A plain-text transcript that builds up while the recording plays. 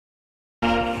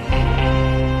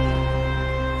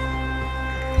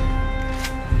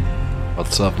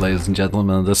What's up, ladies and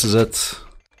gentlemen? This is it.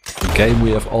 The game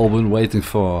we have all been waiting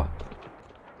for.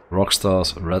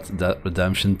 Rockstar's Red Dead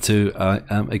Redemption 2. I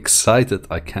am excited.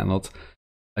 I cannot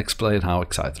explain how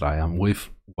excited I am. We've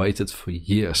waited for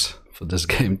years for this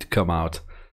game to come out.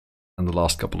 And the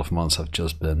last couple of months have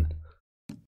just been,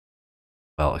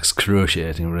 well,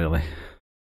 excruciating, really.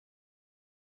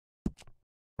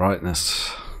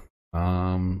 Brightness.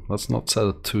 Let's not set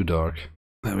it too dark.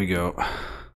 There we go.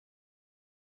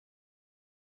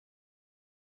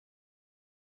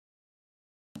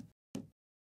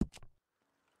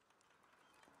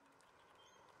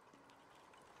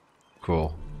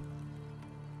 Cool.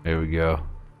 Here we go.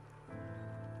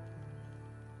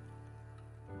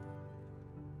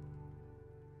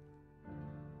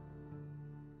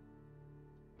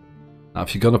 Now,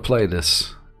 if you're gonna play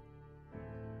this,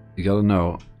 you gotta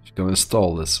know, if you're gonna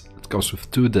install this, it comes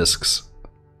with 2 discs.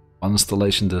 One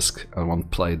installation disc and one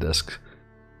play disc.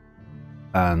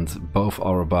 And both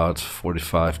are about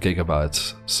 45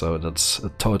 gigabytes. So that's a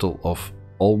total of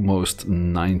almost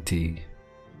 90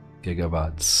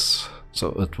 gigabytes. So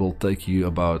it will take you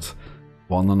about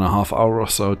 1.5 hours or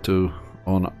so to,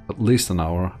 or at least an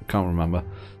hour, I can't remember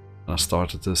when I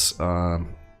started this. I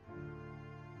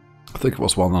think it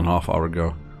was 1.5 hours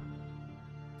ago.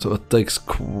 So it takes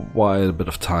quite a bit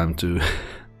of time to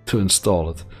to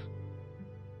install it.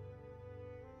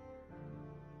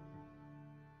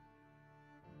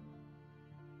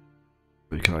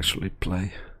 We can actually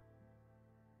play.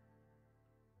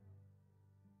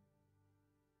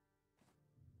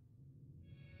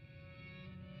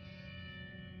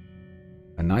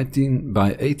 By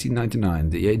 1899,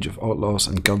 the age of outlaws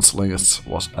and gunslingers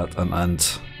was at an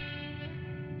end.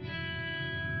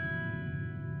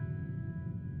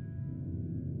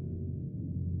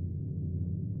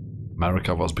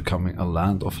 America was becoming a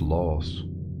land of laws.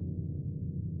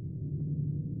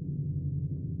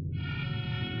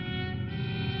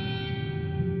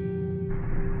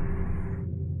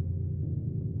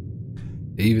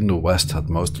 Even the West had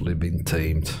mostly been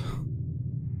tamed.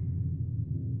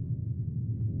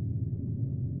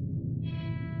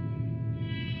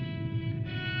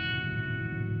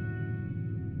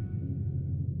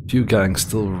 Few gangs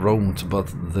still roamed,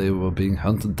 but they were being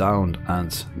hunted down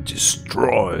and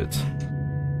destroyed.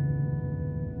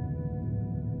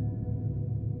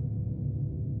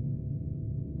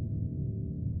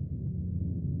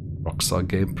 Rockstar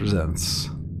Game presents.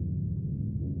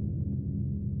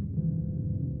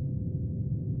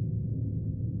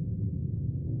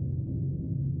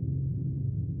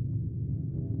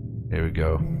 Here we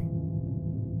go.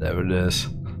 There it is.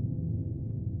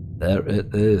 There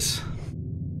it is.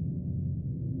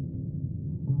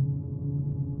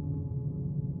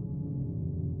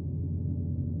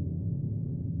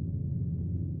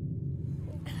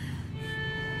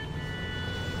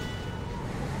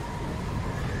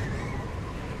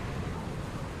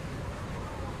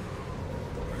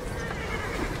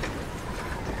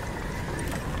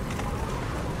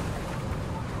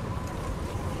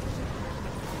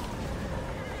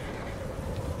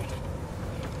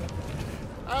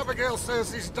 Abigail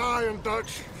says he's dying,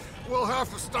 Dutch. We'll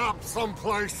have to stop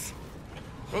someplace.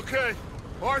 Okay.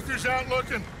 Arthur's out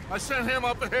looking. I sent him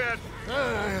up ahead.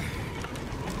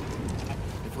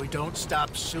 If we don't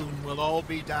stop soon, we'll all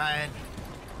be dying.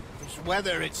 This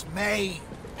weather, it's May.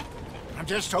 I'm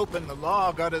just hoping the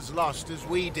law got as lost as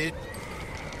we did.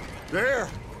 There.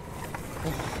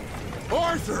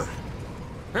 Arthur!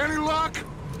 Any luck?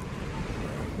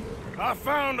 I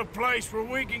found a place where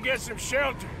we can get some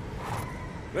shelter.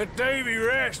 Let Davy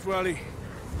rest while he...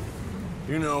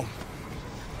 You know.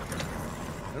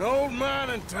 An old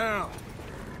mining town.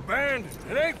 Abandoned.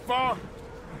 It ain't far.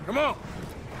 Come on.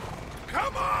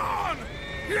 Come on!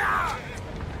 Yeah!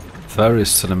 Very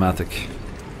cinematic.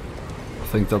 I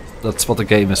think that's what the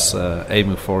game is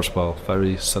aiming for as well.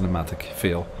 Very cinematic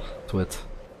feel to it.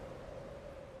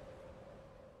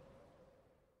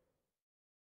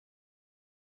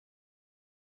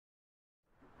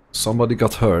 Somebody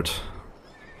got hurt.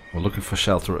 We're looking for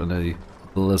shelter in a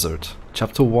blizzard.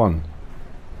 Chapter 1.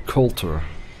 Coulter.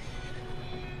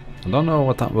 I don't know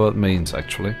what that word means,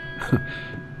 actually.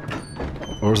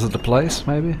 Or is it a place,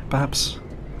 maybe? Perhaps?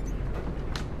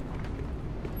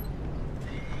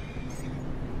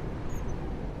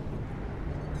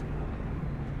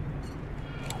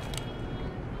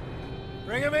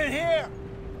 Bring him in here!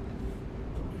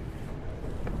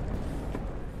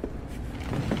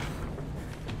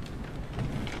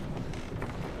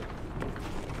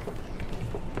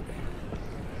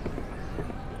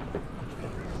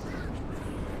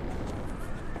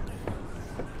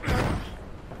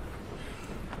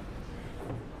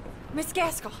 Miss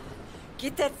Gaskell,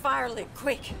 Get that fire lit,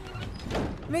 quick.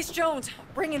 Miss Jones,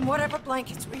 bring in whatever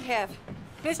blankets we have.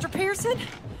 Mr. Pearson,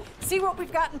 see what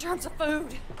we've got in terms of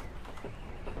food.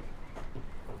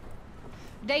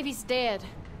 Davy's dead.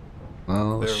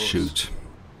 Oh, There was- shoot.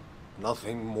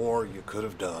 Nothing more you could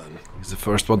have done. He's the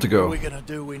first one to What are go. we gonna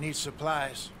do? We need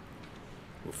supplies.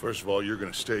 Well, first of all, you're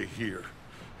gonna stay here,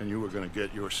 and you are gonna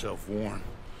get yourself warm.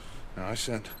 Now, I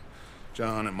sent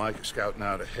John and Micah scouting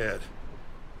out ahead.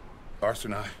 Arthur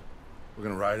and I, we're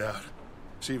gonna ride out,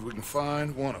 see if we can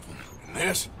find one of them. And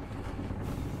this,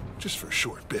 just for a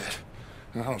short bit.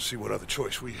 And I don't see what other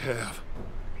choice we have.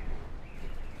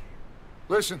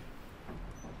 Listen,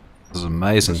 This is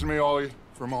amazing listen to me, all of you,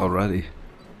 for a moment. already.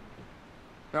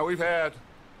 Now, we've had,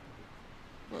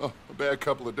 well, a bad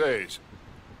couple of days.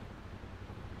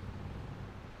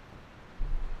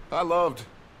 I loved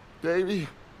Davy,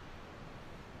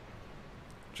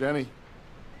 Jenny,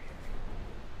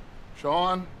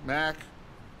 Sean, Mac.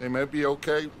 They may be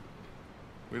okay.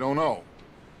 We don't know.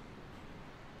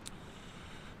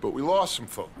 But we lost some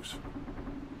folks.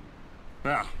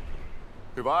 Now,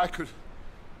 if I could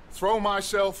throw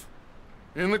myself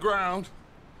in the ground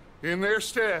in their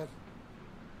stead,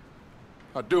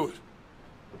 I'd do it,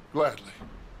 gladly.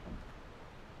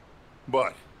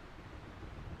 But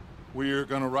we are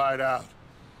gonna ride out,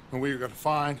 and we are gonna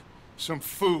find some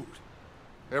food.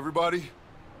 Everybody,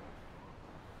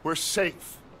 we're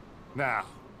safe now.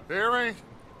 There ain't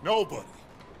nobody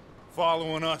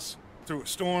following us through a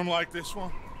storm like this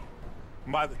one.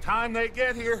 And by the time they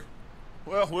get here,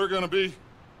 well, we're gonna be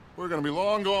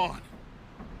long gone.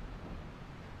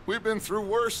 We've been through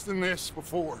worse than this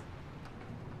before.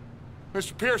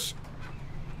 Mr. Pearson,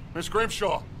 Miss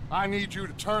Grimshaw, I need you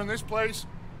to turn this place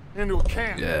into a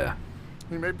camp. Yeah.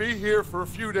 We may be here for a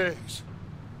few days.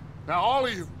 Now, all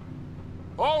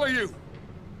of you,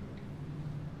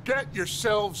 get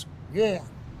yourselves warm.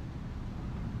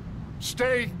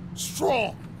 Stay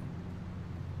strong.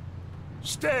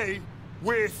 Stay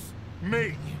with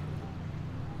me.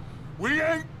 We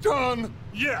ain't done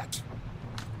yet.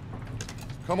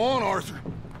 Come on, Arthur.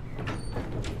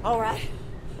 All right.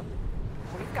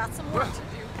 We've got some work to do.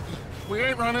 We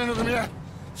ain't run into them yet,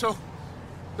 so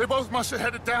they both must have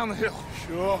headed down the hill.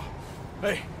 Sure.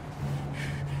 Hey,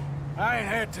 I ain't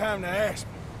had time to ask.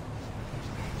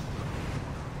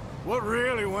 What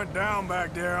really went down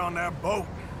back there on that boat?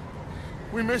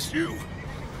 We missed you.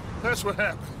 That's what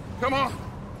happened. Come on.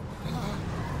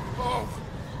 Oh.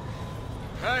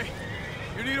 Hey,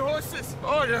 you need horses?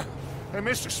 Oh, yeah. Hey,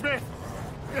 Mr. Smith,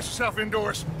 get yourself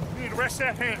indoors. You need to rest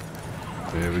that hand.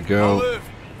 There we go. Live.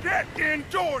 Get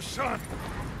indoors, son.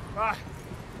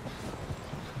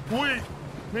 We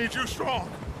need you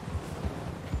strong.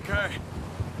 Okay.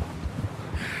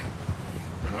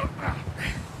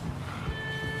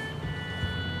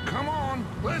 Come on,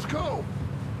 let's go.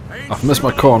 I've missed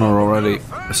my corner already.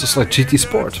 This is like GT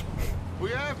Sport. We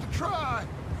have to try.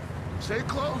 Stay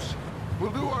close.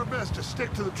 We'll do our best to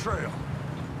stick to the trail.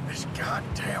 This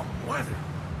goddamn weather.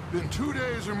 Been 2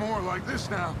 days or more like this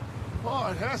now. Oh,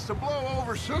 it has to blow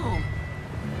over soon.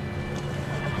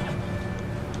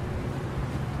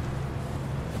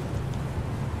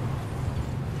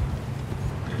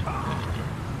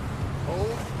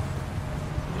 Hold.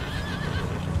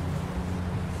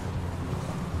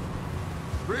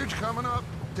 Bridge coming up.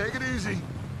 Take it easy.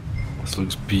 This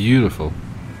looks beautiful.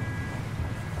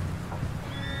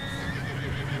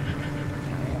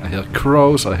 I hear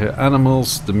crows, I hear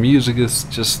animals, the music is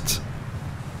just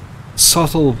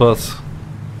subtle, but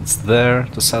it's there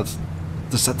to set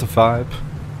the vibe.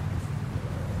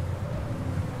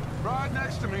 Ride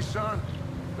next to me, son.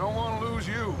 Don't want to lose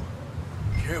you.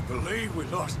 Can't believe we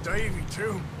lost Davy,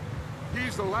 too.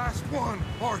 He's the last one,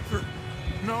 Arthur.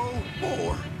 No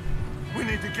more. We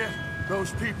need to get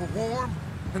those people warm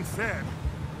and fed.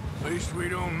 At least we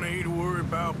don't need to worry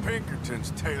about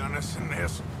Pinkertons tailing us in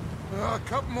this. A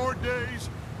couple more days,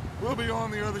 we'll be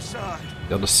on the other side.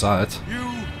 The other side.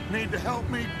 You need to help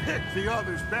me pick the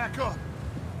others back up.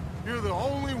 You're the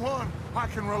only one I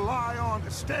can rely on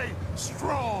to stay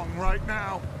strong right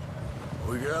now.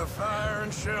 We got fire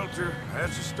and shelter.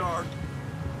 That's a start.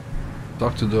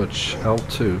 Dr. Dutch,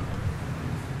 L2.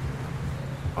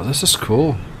 Oh, this is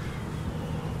cool.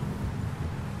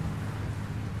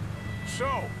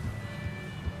 So,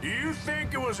 do you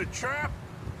think it was a trap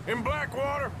in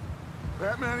Blackwater?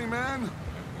 That many men?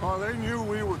 Oh, they knew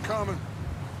we were coming.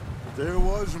 But there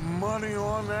was money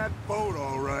on that boat,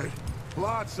 all right.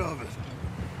 Lots of it.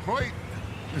 Wait,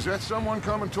 is that someone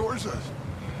coming towards us?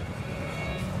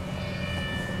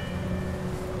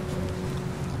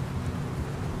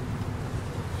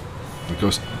 It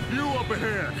goes. You up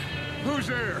ahead. Who's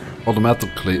there?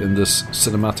 automatically in this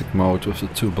cinematic mode with the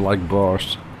two black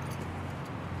bars.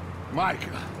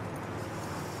 Micah.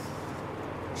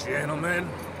 Gentlemen,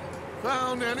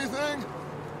 Found anything?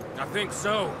 I think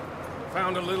so.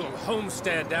 Found a little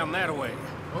homestead down that way.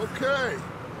 Okay.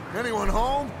 Anyone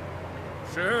home?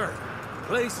 Sure.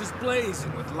 Place is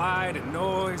blazing with light and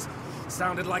noise.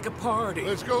 Sounded like a party.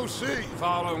 Let's go see.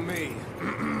 Follow me.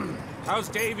 How's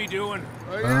Davy doing?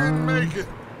 I didn't make it.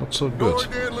 Not so Nor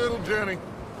good. did little Jenny.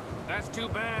 That's too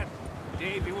bad.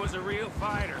 Davy was a real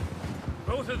fighter.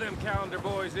 Both of them Calendar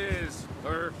boys is,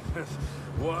 or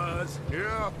was.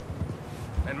 Yeah,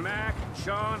 And Mac,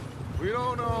 Sean, we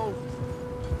don't know.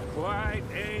 quite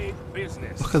a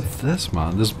business. Look at this,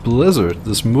 man. This blizzard,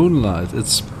 this moonlight.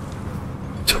 It's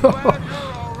Glad you're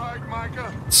all right,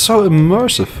 Micah. so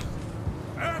immersive.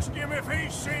 Ask him if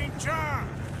he's seen John.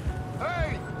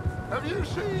 Hey, have you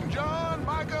seen John,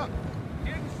 Micah?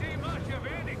 Didn't see much of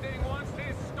anything once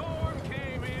this storm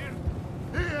came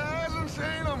in. He hasn't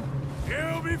seen him.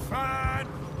 He'll be fine.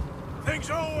 Things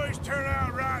always turn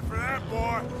out right for that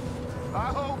boy. I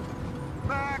hope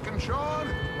Mac and Sean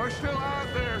are still out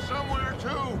there somewhere,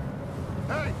 too.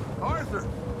 Hey, Arthur,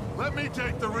 let me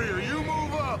take the rear. You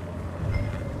move up.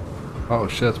 Oh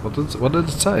shit! What did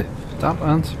it say? Tap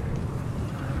and.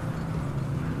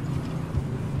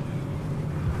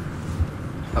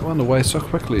 That went away so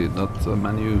quickly. That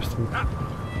menu thing.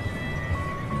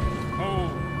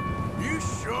 Oh, you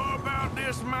sure about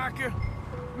this, Micah?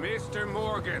 Mr.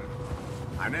 Morgan,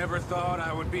 I never thought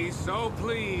I would be so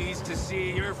pleased to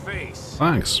see your face.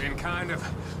 Thanks. Been kind of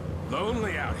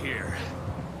lonely out here.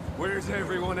 Where's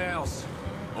everyone else?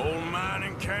 Old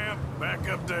mining camp, back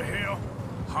up the hill.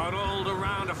 Huddled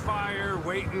around a fire,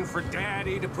 waiting for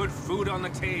Daddy to put food on the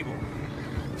table.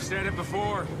 Said it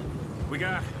before, we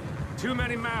got too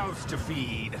many mouths to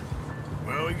feed.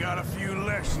 Well, we got a few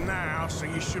less now, so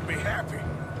you should be happy.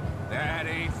 That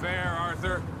ain't fair,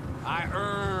 Arthur. I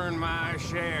earn my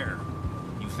share.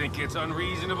 You think it's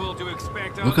unreasonable to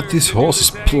expect Look at others these to do the horses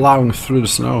same? plowing through the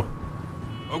snow.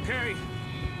 Okay,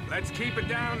 let's keep it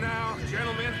down now,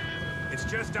 gentlemen. It's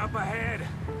just up ahead.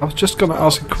 I was just gonna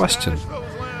ask a question. Stash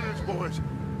those lanterns, boys.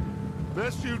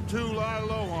 Best you two lie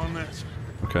low on this.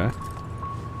 Okay.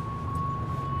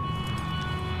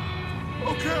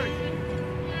 Okay.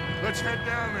 Let's head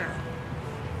down there.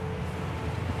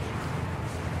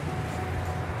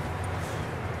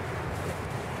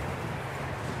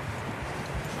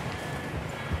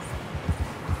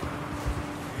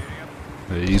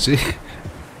 Easy.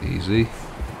 Easy.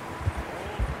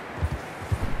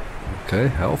 Okay,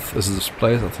 health is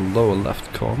displayed at the lower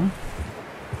left corner.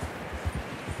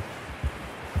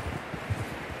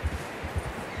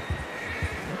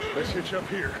 Let's hitch up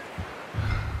here.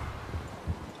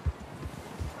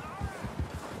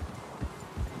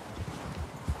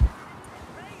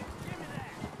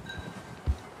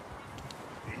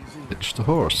 Hitch the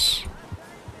horse.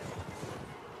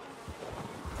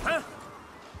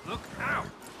 Look out!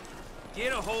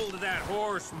 Get a hold of that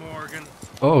horse, Morgan.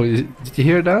 Oh, did you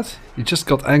hear that? He just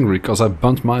got angry because I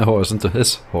bumped my horse into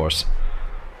his horse.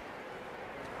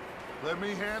 Let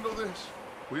me handle this.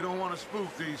 We don't want to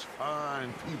spook these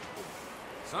fine people.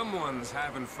 Someone's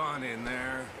having fun in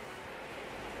there.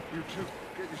 You two,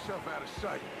 get yourself out of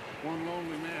sight. One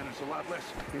lonely man is a lot less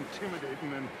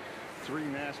intimidating than three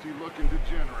nasty-looking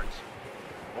degenerates.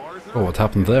 Arthur, Oh, what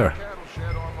happened there? cattle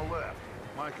shed on the left.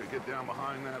 Micah, get down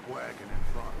behind that wagon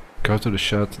in front. Go to the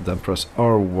shed, then press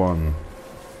R1.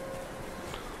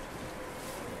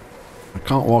 I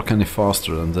can't walk any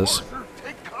faster than this. Arthur,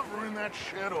 take cover in that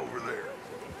shed over there.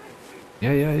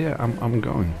 Yeah, I'm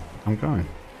going. I'm going.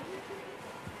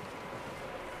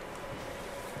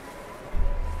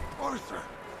 Arthur,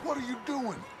 what are you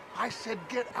doing? I said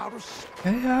get out of sight.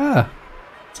 Yeah.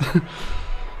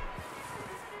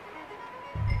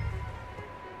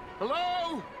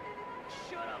 Hello?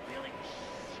 Shut up, Billy.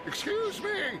 Excuse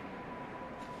me.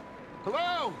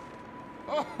 Hello?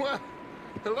 Oh, well,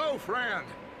 hello, friend.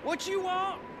 What you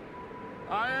want?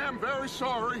 I am very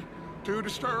sorry to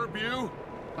disturb you.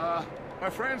 My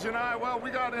friends and I, well,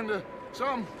 we got into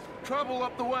some trouble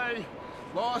up the way,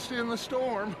 lost in the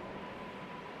storm.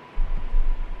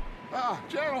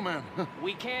 Gentlemen,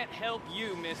 We can't help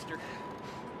you, mister.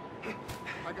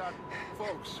 I got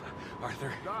folks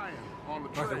Arthur, dying on the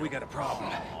trail. Arthur, we got a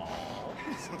problem.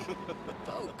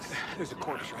 Folks, there's a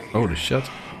corpse right here. Holy shit.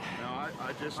 Now,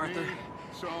 I just Arthur, need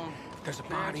some there's a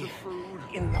cans body of food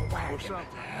in the or wagon.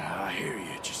 something. I hear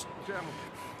you. Just Gentlemen,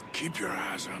 keep your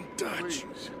eyes on Dutch.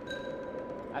 please.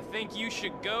 I think you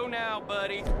should go now,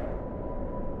 buddy.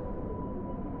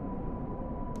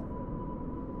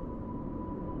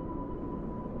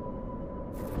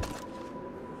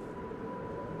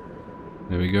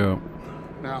 we go.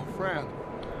 Now, friend.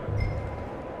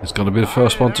 He's gonna be the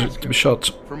first one to be shot.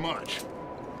 For much.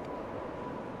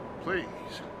 Please.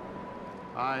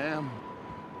 I am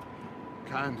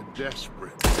kind of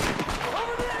desperate.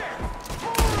 Over there!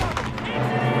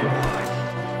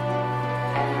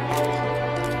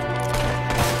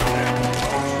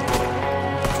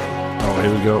 Oh,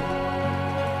 here we go.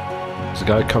 There's a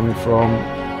guy coming from...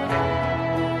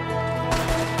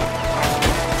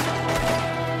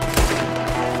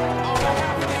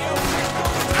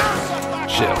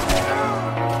 Shit.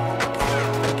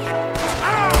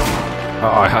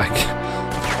 Oh,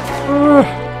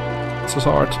 this is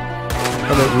hard.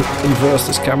 Gotta reverse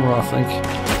this camera, I think.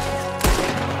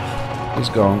 He's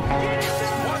gone.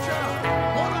 Watch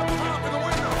out! One up top in the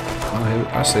window! Oh,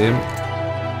 I see him.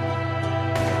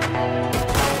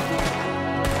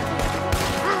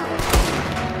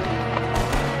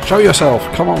 Show yourself,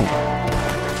 come on.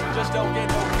 Just don't get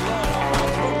no blood on my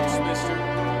boots, mister.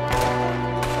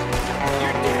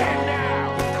 You're dead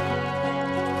now!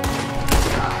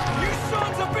 You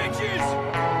sons of bitches!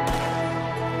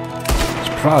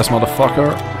 Surprise, motherfucker.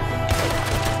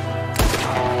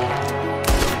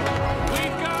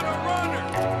 We've got a runner!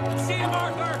 See him,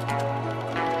 Arthur?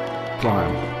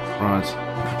 Climb. Right.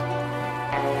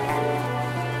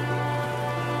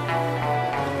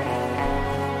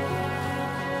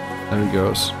 There he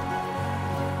goes.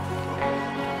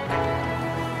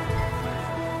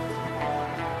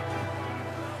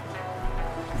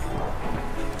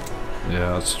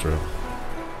 Yeah, that's true.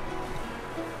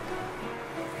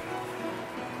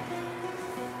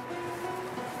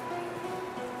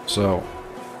 So,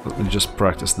 let me just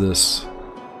practice this.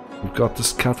 We've got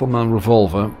this Cattleman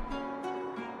revolver,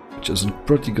 which is in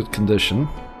pretty good condition.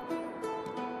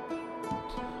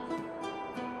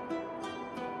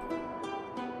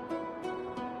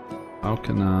 How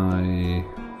can I...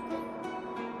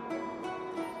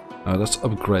 Oh, that's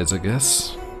upgrades, I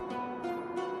guess.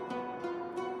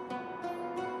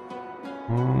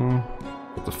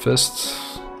 Got the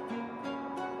fist.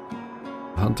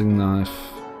 Hunting knife.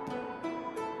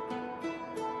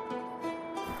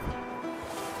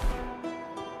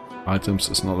 Items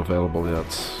is not available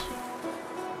yet.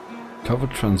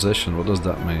 Covered transition, what does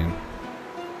that mean?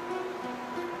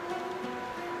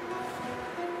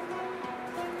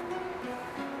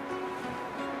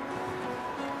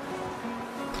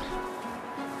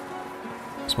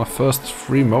 It's my first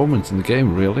free moment in the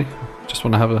game, really. Just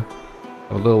want to have a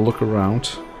little look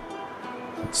around.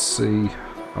 Let's see,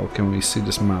 how can we see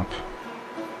this map?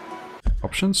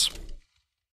 Options?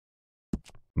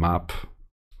 Map.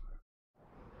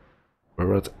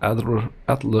 We're at Adler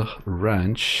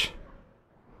Ranch.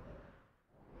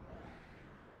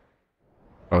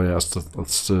 Oh yeah, that's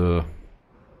the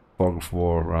Fog of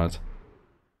War, right?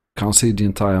 Can't see the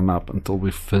entire map until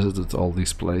we've visited all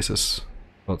these places,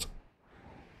 but...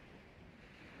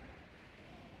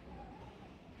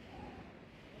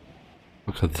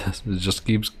 Look at this, it just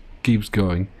keeps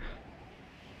going.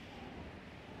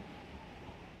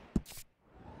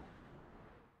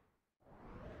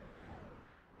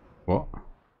 What?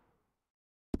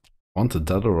 Wanted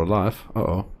dead or alive?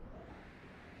 Uh-oh.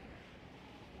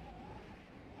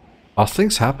 Are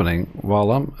things happening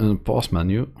while I'm in the pause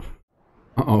menu?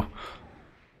 Uh-oh.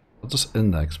 What does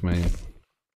index mean?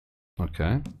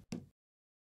 Okay.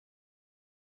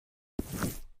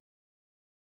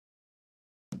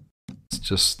 Let's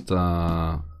just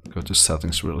go to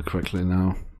settings really quickly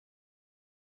now.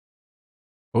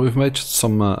 Well, we've made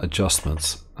some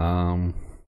adjustments.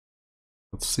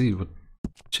 Let's see what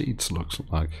cheats looks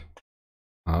like.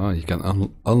 Ah, you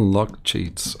can unlock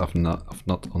cheats. I've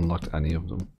not unlocked any of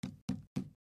them.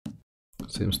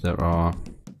 Seems there are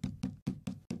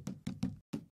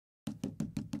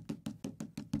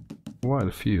quite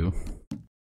a few.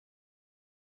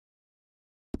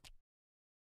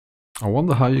 I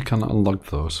wonder how you can unlock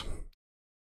those.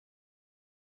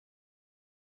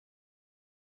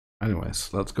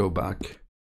 Anyways, let's go back.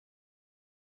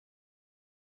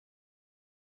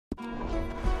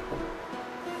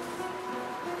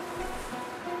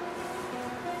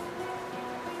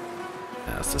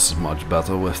 Yes, this is much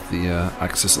better with the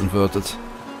axis inverted.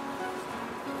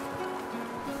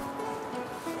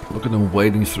 Look at them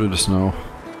wading through the snow.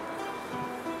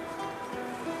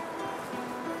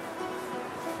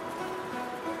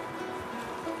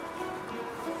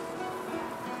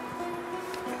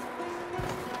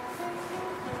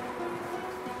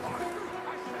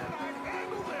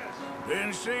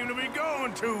 Didn't seem to be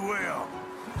going too well.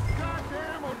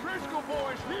 Goddamn O'Driscoll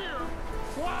boys here!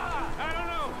 Why? I don't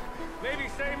know. Maybe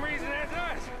same reason as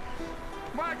us.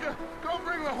 Micah, go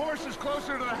bring the horses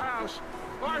closer to the house.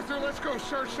 Arthur, let's go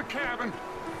search the cabin.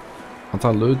 Can't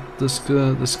I loot this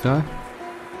guy?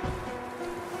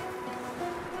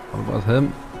 What about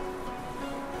him?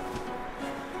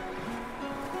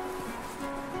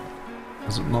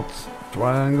 Is it not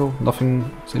triangle?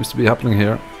 Nothing seems to be happening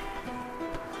here.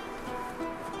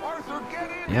 Arthur, get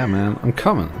in Yeah, here. man, I'm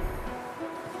coming.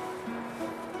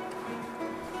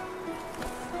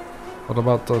 What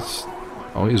about this?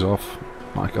 Oh, he's off.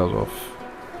 My guy's off.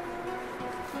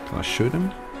 Can I shoot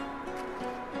him?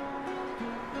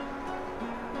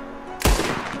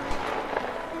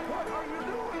 What are you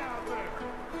doing out there?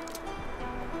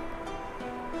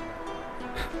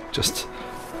 Just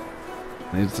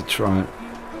needed to try.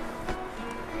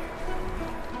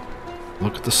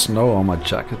 Look at the snow on my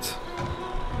jacket.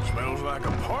 Smells like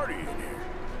a party in here.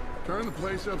 Turn the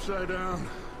place upside down.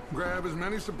 Grab as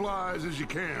many supplies as you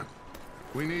can.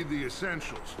 We need the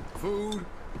essentials. Food,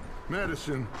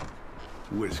 medicine,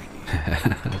 whiskey.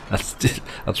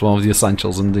 That's one of the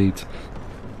essentials indeed.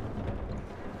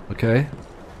 Okay,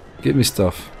 give me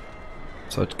stuff.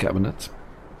 Search cabinet.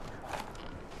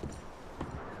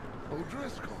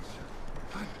 O'Driscoll's.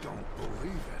 I don't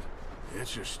believe it.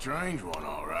 It's a strange one,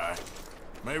 all right.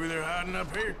 Maybe they're hiding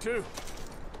up here, too.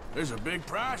 There's a big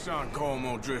price on Colm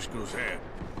O'Driscoll's head.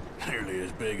 Nearly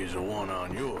as big as the one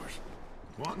on yours.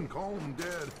 Wanting Colm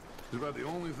dead is about the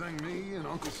only thing me and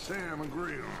Uncle Sam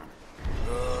agree on.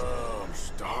 Oh, I'm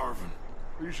starving.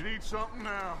 You should eat something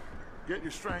now. Get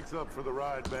your strength up for the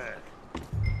ride back.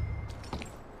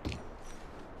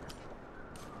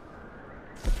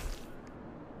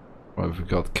 Right, we've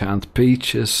got canned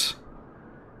peaches.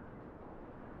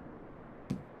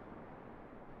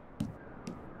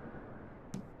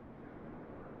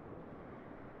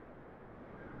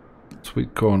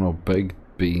 Sweet corn or baked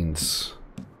beans.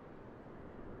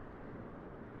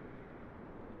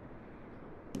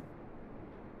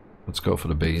 Let's go for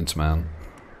the beans, man.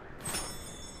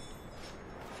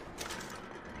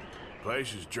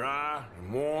 Place is dry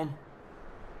and warm.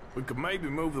 We could maybe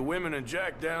move the women and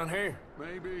Jack down here.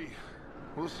 Maybe.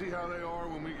 We'll see how they are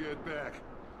when we get back.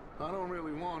 I don't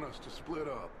really want us to split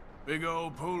up. Big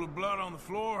old pool of blood on the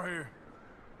floor here.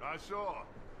 I saw.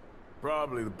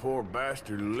 Probably the poor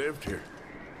bastard who lived here.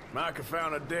 Micah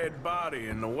found a dead body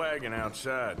in the wagon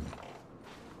outside.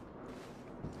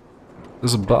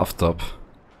 There's a bathtub.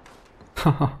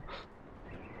 Haha.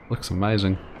 Looks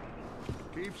amazing.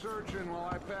 Keep searching while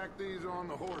I pack these on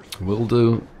the horse. Will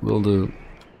do, will do.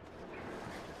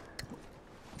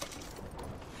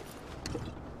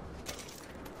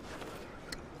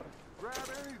 Grab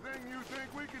anything you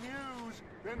think we can use,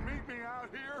 then meet me out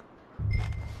here.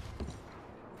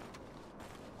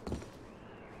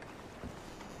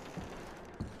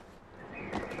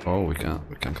 Oh, we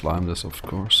can climb this, of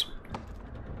course.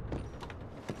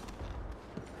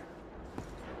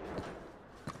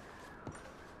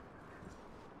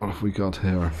 What have we got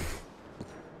here?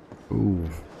 Ooh,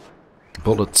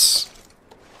 bullets.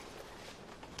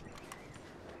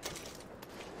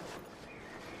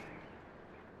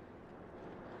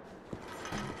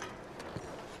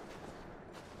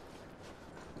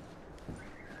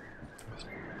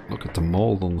 Look at the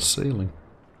mold on the ceiling.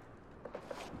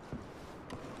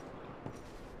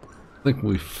 I think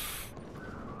we've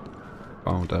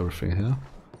found everything here.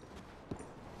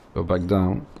 Go back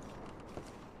down.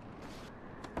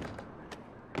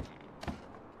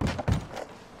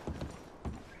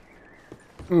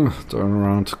 Turn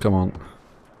around, come on.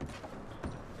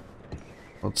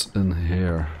 What's in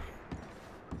here?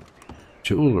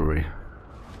 Jewelry.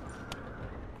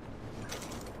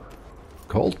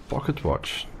 Gold pocket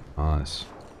watch. Nice.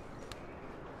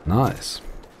 Nice.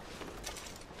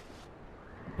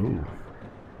 Ooh.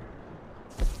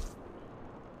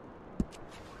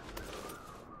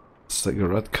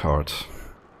 Cigarette card.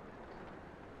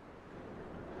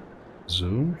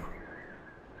 Zoom.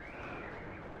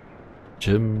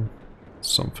 Gym.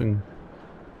 Something.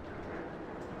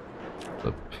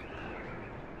 Flip.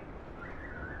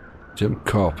 Gym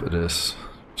cop it is.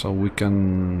 So we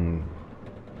can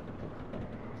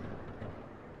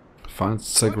find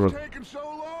cigarette. What's taking so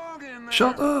long in there?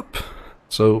 Shut up!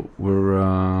 So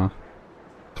we're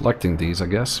collecting these, I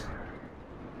guess.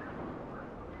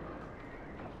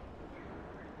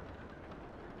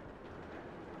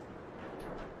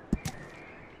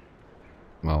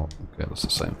 Well, okay, that's the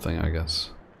same thing, I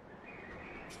guess.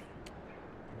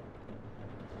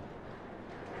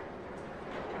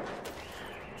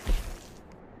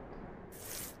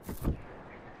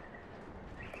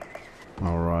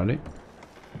 Alrighty.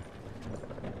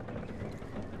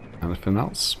 Anything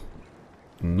else?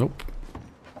 Nope.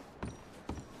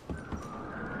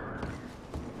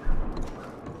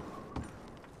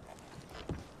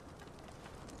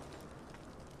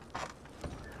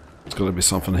 gotta be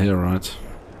something here, right?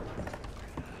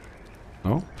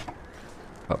 No?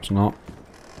 Perhaps not.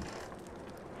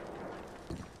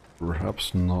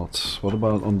 Perhaps not. What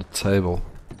about on the table?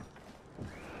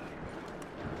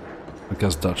 I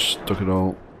guess Dutch took it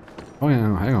all. Oh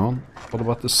yeah, hang on. What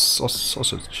about this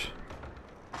sausage?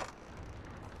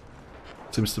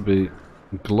 Seems to be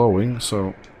glowing,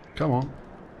 so come on.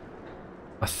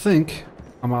 I think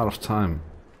I'm out of time.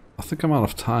 I think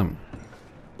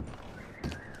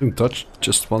Dutch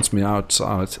just wants me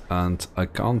outside and I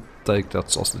can't take that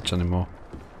sausage anymore.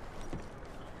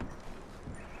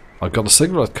 I got a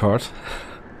cigarette card.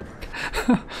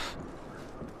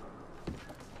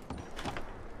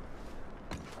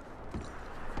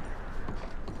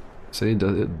 See,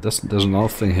 there's another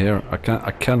thing here.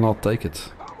 I cannot take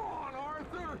it.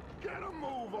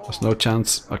 There's no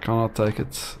chance. I cannot take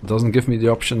it. It doesn't give me the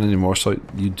option anymore. So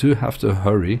you do have to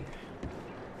hurry.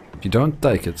 If you don't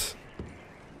take it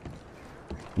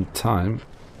in time,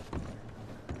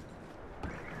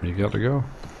 you gotta go.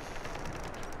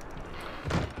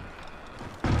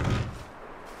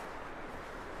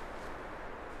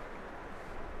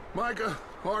 Micah,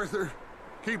 Arthur,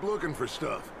 keep looking for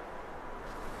stuff.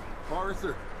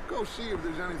 Arthur, go see if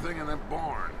there's anything in that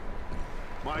barn.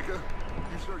 Micah,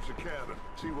 you search the cabin,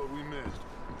 see what we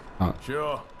missed.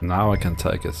 Sure. Now I can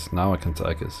take it. Now I can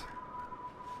take it.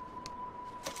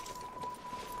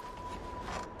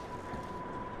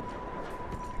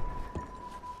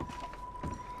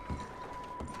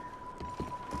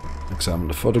 Examine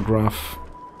the photograph.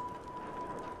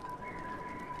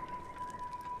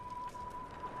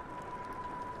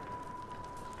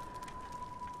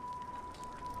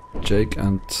 Jake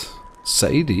and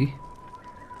Sadie.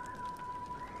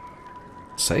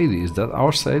 Sadie, is that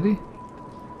our Sadie?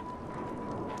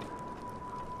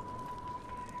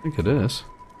 I think it is.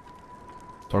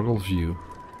 Toggle view.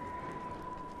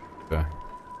 Okay.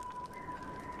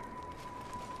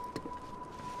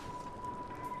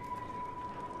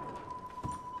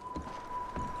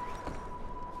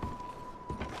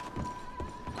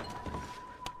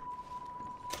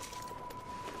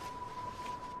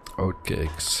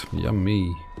 Oatcakes,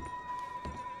 yummy.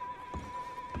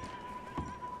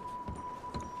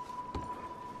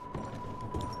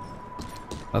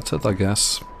 That's it, I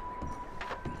guess.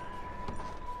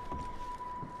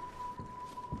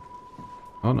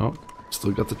 Oh no,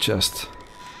 still got the chest.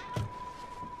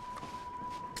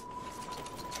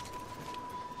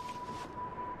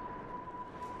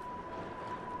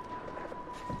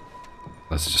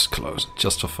 Let's just close it,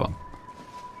 just for fun.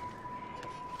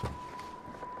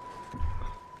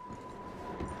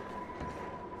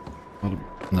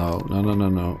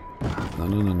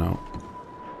 No.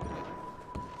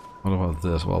 What about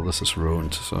this? Well, this is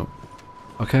ruined, so...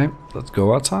 Okay, let's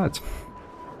go outside.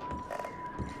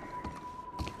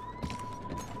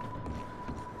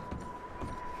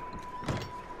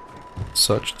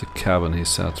 Search the cabin, he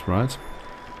said, right?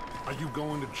 Are you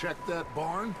going to check that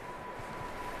barn?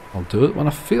 I'll do it when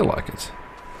I feel like it.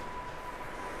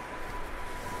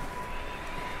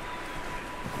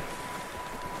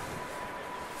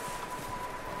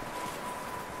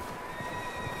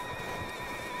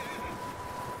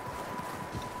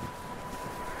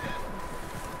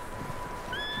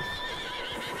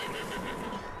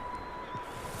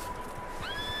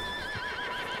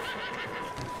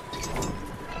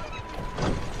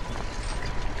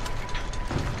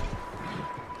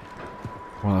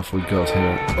 What have we got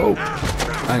here? Oh,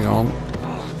 hang on.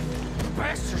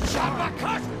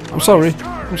 I'm sorry.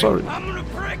 I'm sorry. I'm gonna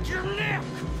break your neck.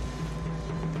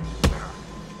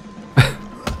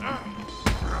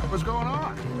 What's going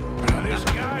on? This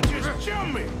guy just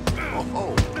jumped me.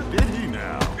 Oh, did he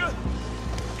now?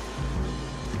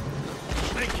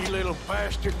 Sneaky little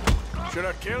bastard. Should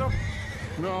I kill him?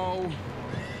 No.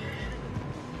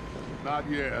 Not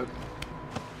yet.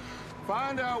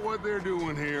 Find out what they're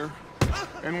doing here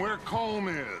and where Colm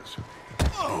is.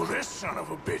 Oh, this son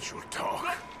of a bitch will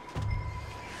talk.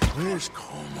 Where's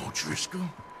Colm O'Driscoll?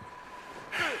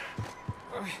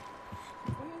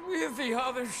 With the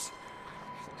others.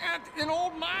 At an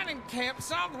old mining camp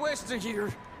southwest of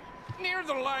here. Near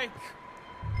the lake.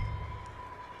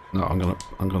 No, I'm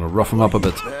gonna rough him up a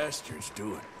bit. Bastards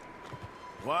doing.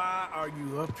 Why are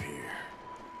you up here?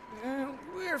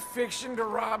 We're fixing to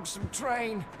rob some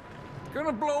train.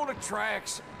 Gonna blow the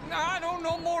tracks. I don't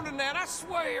know more than that, I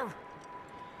swear.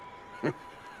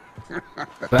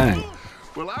 Bang.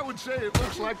 Well, I would say it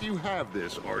looks like you have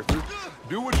this, Arthur.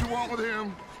 Do what you want with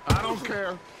him. I don't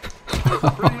care.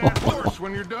 Bring that horse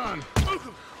when you're done.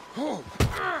 Oh,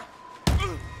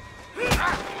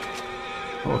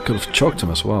 I could have choked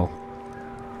him as well.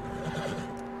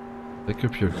 Pick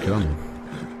up your gun.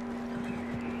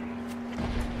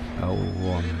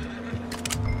 L1.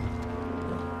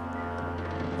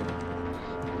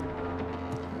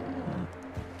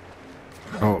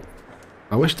 Oh,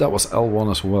 I wish that was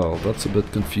L1 as well. That's a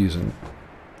bit confusing.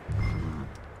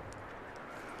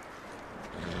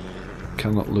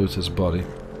 Cannot loot his body.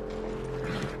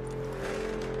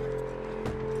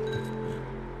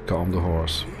 Calm the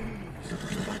horse.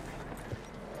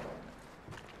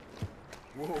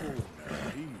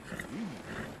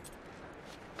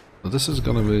 But this is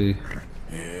gonna be...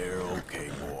 Yeah, okay,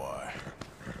 boy.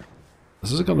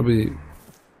 This is gonna be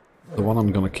the one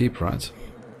I'm gonna keep, right?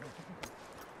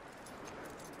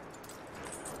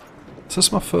 This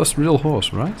is my first real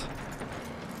horse, right?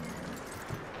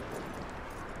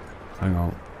 Hang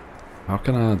on. How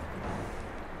can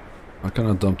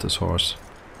I dump this horse?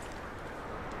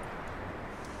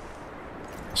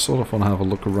 I sort of want to have a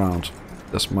look around.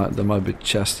 There might be a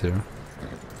chest here.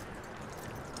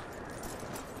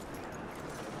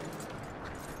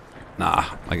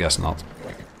 Nah, I guess not.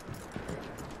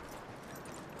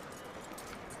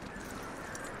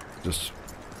 Just...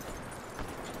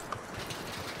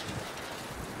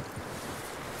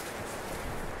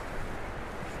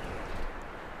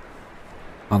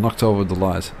 I knocked over the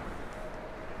light.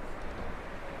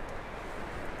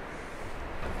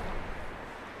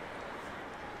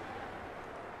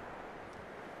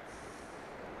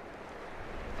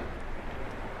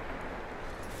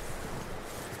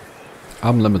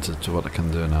 I'm limited to what I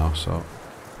can do now, so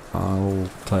I'll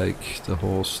take the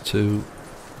horse to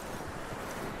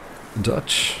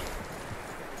Dutch.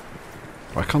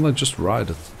 Why can't I just ride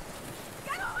it?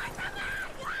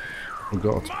 Oh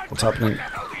god, what's happening?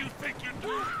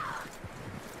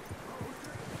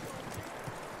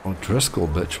 Oh, Driscoll,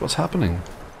 bitch, what's happening?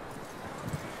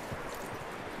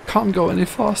 Can't go any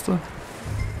faster.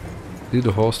 Lead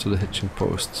the horse to the hitching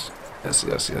posts. Yes,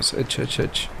 yes, yes, hitch, hitch,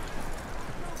 hitch.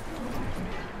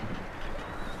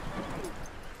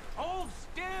 Hold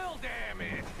still, damn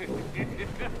it!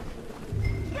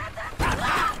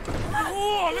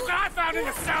 Oh, look what I found in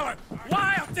the cellar!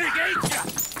 Wild thing, ain't ya?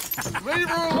 Leave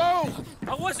her alone!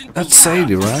 I wasn't. That's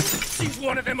Sadie, right? She's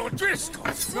one of them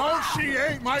O'Driscolls. No, she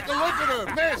ain't, Michael. Look at her.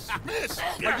 Miss,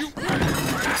 are you...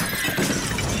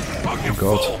 Oh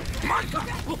god.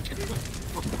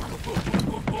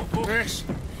 Miss,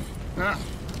 now,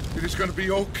 it is gonna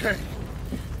be okay.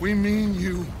 We mean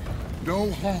you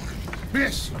no harm.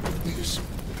 Miss.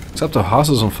 Except the house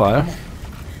is on fire.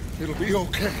 It'll be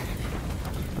okay.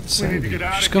 That's We need to Sadie. get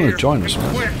out She's of gonna here. join us,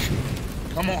 man. Quick.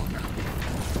 Come on now.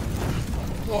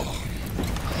 Oh.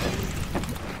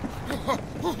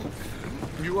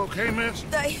 You okay, miss?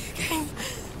 They came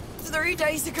 3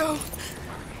 days ago.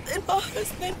 And my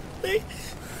husband, they...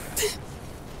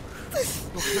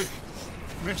 Okay.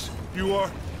 Miss, you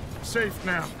are safe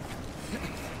now.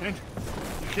 And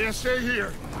you can't stay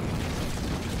here.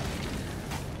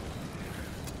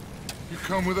 You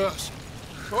come with us.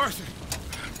 Arthur.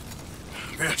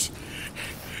 Miss,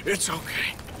 it's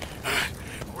okay.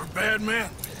 We're bad men.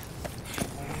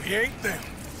 We ain't them.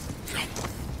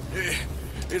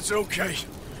 It's okay.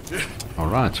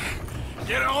 Alright.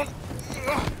 Get on.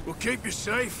 We'll keep you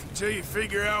safe until you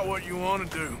figure out what you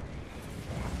want to do.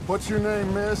 What's your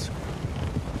name, miss?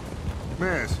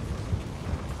 Miss.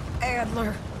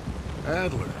 Adler.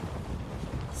 Adler.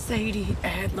 Sadie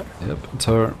Adler. Yep, it's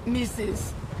her.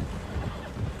 Mrs.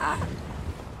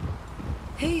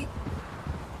 He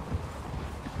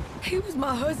was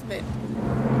my husband.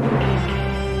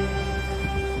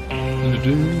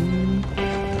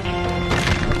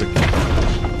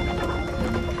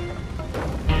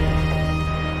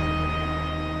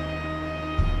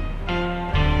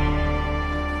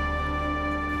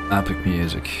 Epic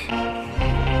music.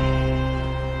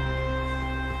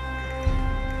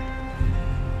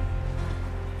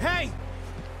 Hey!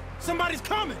 Somebody's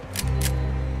coming!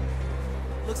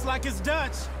 Looks like it's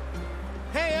Dutch.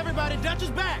 Hey, everybody, Dutch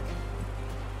is back!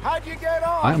 How'd you get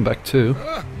off? I am back too.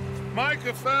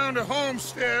 Micah found a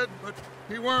homestead, but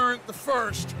he weren't the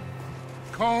first.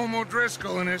 Colm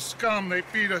O'Driscoll and his scum, they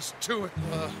beat us to it.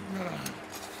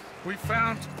 We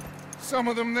found some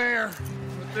of them there,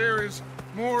 but there is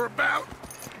more about,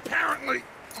 apparently.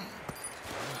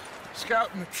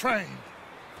 Scouting the train.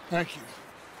 Thank you.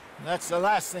 That's the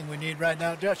last thing we need right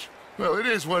now, Dutch. Well, it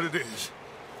is what it is.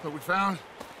 But we found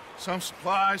some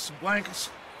supplies, some blankets,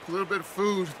 a little bit of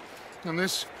food, and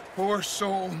this poor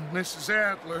soul, Mrs.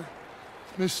 Adler,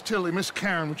 Miss Tilly, Miss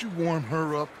Karen, would you warm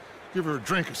her up? Give her a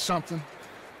drink or something?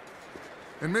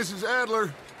 And Mrs.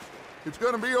 Adler, it's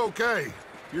gonna be okay.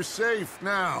 You're safe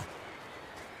now.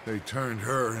 They turned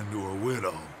her into a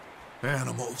widow.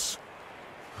 Animals.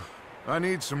 I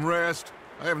need some rest.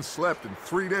 I haven't slept in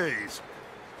 3 days.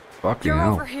 Fucking You're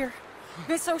hell. over here.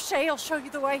 Miss O'Shea will show you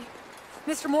the way.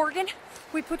 Mr. Morgan,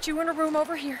 we put you in a room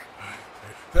over here.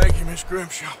 Thank you, Miss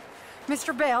Grimshaw.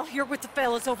 Mr. Bell, you're with the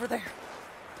fellas over there.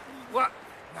 What?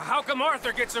 How come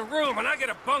Arthur gets a room and I get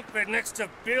a bunk bed next to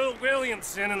Bill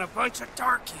Williamson and a bunch of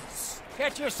darkies?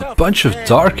 Catch yourself. Bunch of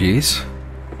darkies?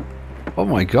 Oh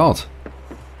my god.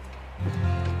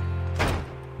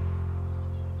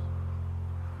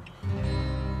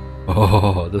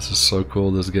 Oh, this is so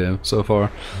cool, this game, so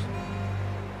far.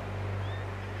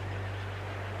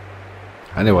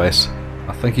 Anyways,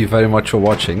 I thank you very much for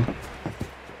watching.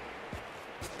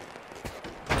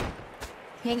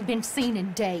 He ain't been seen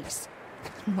in days.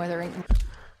 Whether ain't...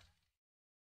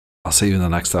 I'll see you in the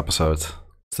next episode.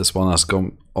 This one has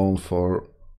gone on for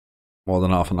more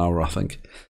than half an hour, I think.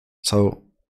 So,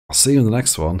 I'll see you in the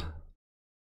next one.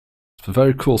 It's been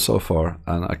very cool so far,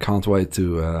 and I can't wait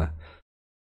to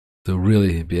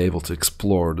really be able to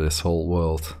explore this whole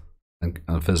world and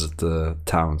visit the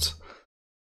towns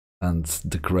and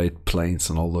the Great Plains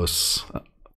and all those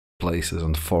places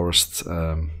and forests.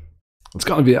 It's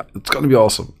gonna be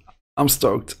awesome. I'm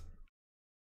stoked.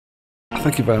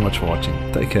 Thank you very much for watching.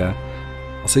 Take care.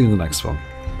 I'll see you in the next one.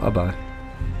 Bye bye.